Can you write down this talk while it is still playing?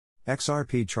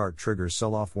XRP chart triggers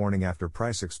sell-off warning after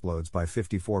price explodes by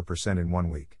 54% in 1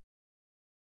 week.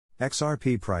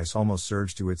 XRP price almost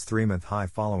surged to its 3-month high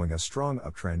following a strong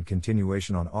uptrend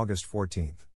continuation on August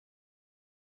 14.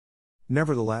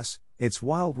 Nevertheless, its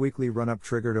wild weekly run-up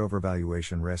triggered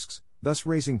overvaluation risks, thus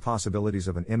raising possibilities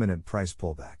of an imminent price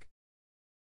pullback.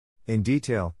 In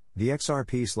detail, the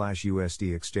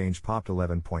XRP/USD exchange popped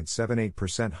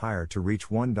 11.78% higher to reach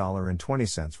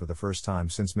 $1.20 for the first time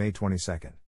since May 22.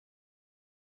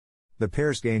 The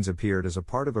pair's gains appeared as a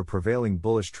part of a prevailing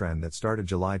bullish trend that started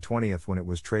July 20 when it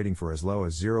was trading for as low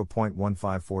as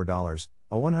 $0.154,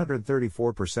 a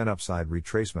 134% upside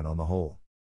retracement on the whole.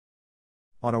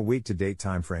 On a week-to-date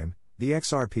timeframe, the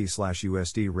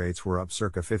XRP/USD rates were up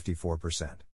circa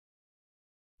 54%.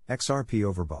 XRP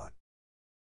overbought.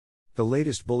 The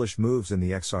latest bullish moves in the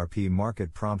XRP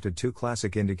market prompted two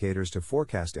classic indicators to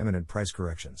forecast imminent price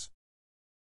corrections.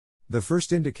 The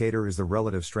first indicator is the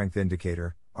Relative Strength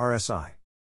Indicator, RSI.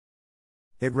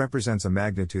 It represents a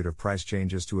magnitude of price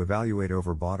changes to evaluate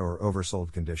overbought or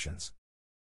oversold conditions.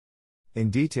 In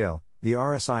detail, the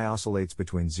RSI oscillates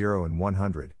between 0 and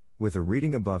 100, with a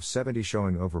reading above 70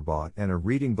 showing overbought and a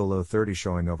reading below 30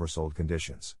 showing oversold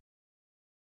conditions.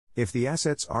 If the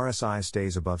asset's RSI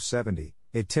stays above 70,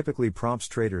 it typically prompts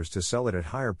traders to sell it at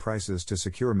higher prices to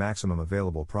secure maximum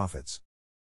available profits.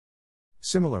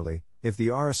 Similarly, if the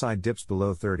RSI dips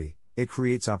below 30, it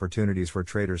creates opportunities for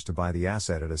traders to buy the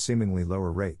asset at a seemingly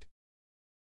lower rate.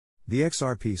 The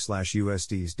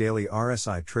XRP/USD's daily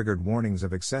RSI triggered warnings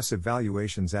of excessive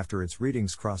valuations after its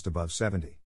readings crossed above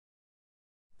 70.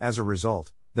 As a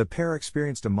result, the pair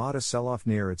experienced a modest sell-off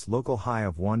near its local high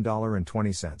of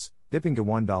 $1.20, dipping to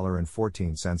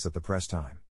 $1.14 at the press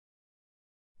time.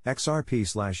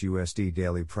 XRP/USD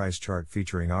daily price chart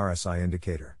featuring RSI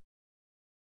indicator.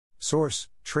 Source: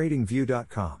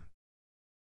 TradingView.com.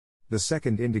 The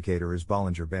second indicator is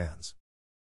Bollinger Bands.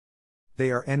 They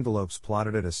are envelopes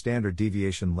plotted at a standard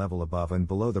deviation level above and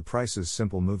below the price's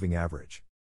simple moving average.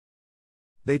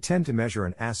 They tend to measure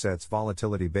an asset's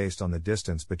volatility based on the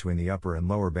distance between the upper and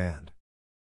lower band.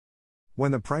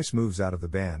 When the price moves out of the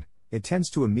band, it tends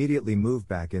to immediately move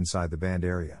back inside the band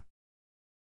area.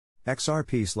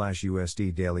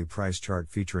 XRP/USD daily price chart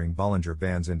featuring Bollinger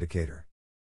Bands indicator.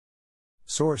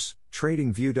 Source: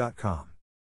 TradingView.com.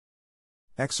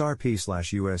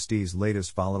 XRP/USD's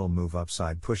latest volatile move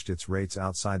upside pushed its rates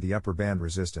outside the upper band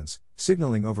resistance,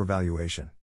 signaling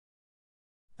overvaluation.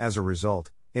 As a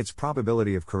result, its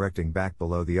probability of correcting back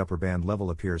below the upper band level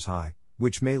appears high,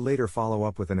 which may later follow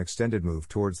up with an extended move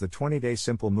towards the 20-day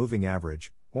simple moving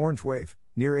average, orange wave,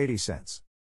 near 80 cents.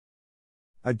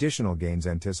 Additional gains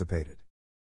anticipated.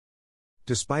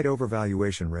 Despite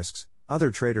overvaluation risks, other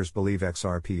traders believe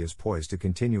XRP is poised to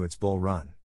continue its bull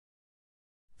run.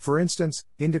 For instance,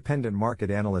 independent market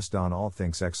analyst Don All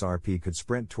thinks XRP could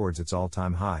sprint towards its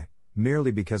all-time high, merely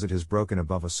because it has broken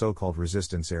above a so-called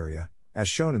resistance area, as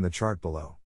shown in the chart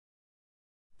below.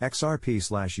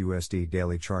 XRP/USD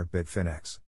daily chart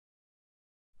Bitfinex.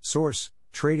 Source: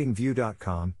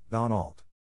 TradingView.com, Don Alt.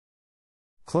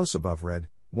 Close above red,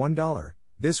 $1,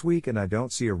 this week, and I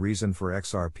don't see a reason for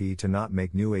XRP to not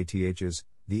make new ATHs,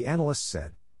 the analyst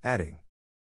said, adding.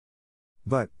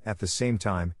 But, at the same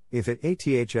time, if it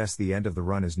ATHs, the end of the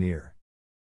run is near.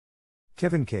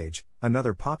 Kevin Cage,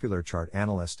 another popular chart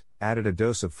analyst, added a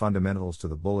dose of fundamentals to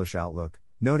the bullish outlook,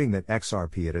 noting that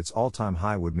XRP at its all-time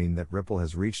high would mean that Ripple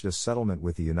has reached a settlement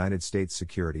with the United States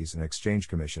Securities and Exchange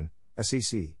Commission,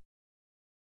 SEC.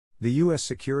 The U.S.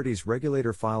 securities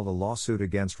regulator filed a lawsuit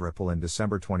against Ripple in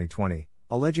December 2020,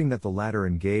 alleging that the latter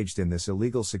engaged in this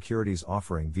illegal securities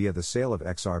offering via the sale of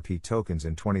XRP tokens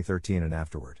in 2013 and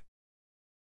afterward.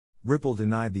 Ripple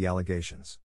denied the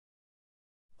allegations.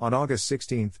 On August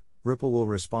 16, Ripple will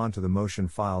respond to the motion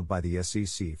filed by the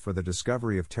SEC for the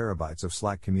discovery of terabytes of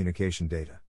Slack communication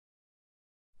data.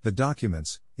 The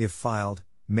documents, if filed,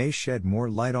 may shed more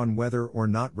light on whether or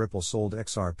not Ripple sold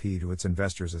XRP to its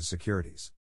investors as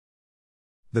securities.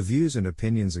 The views and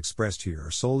opinions expressed here are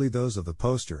solely those of the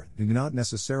poster and do not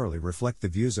necessarily reflect the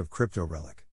views of Crypto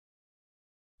Relic.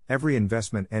 Every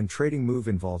investment and trading move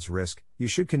involves risk. You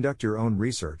should conduct your own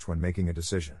research when making a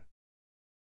decision.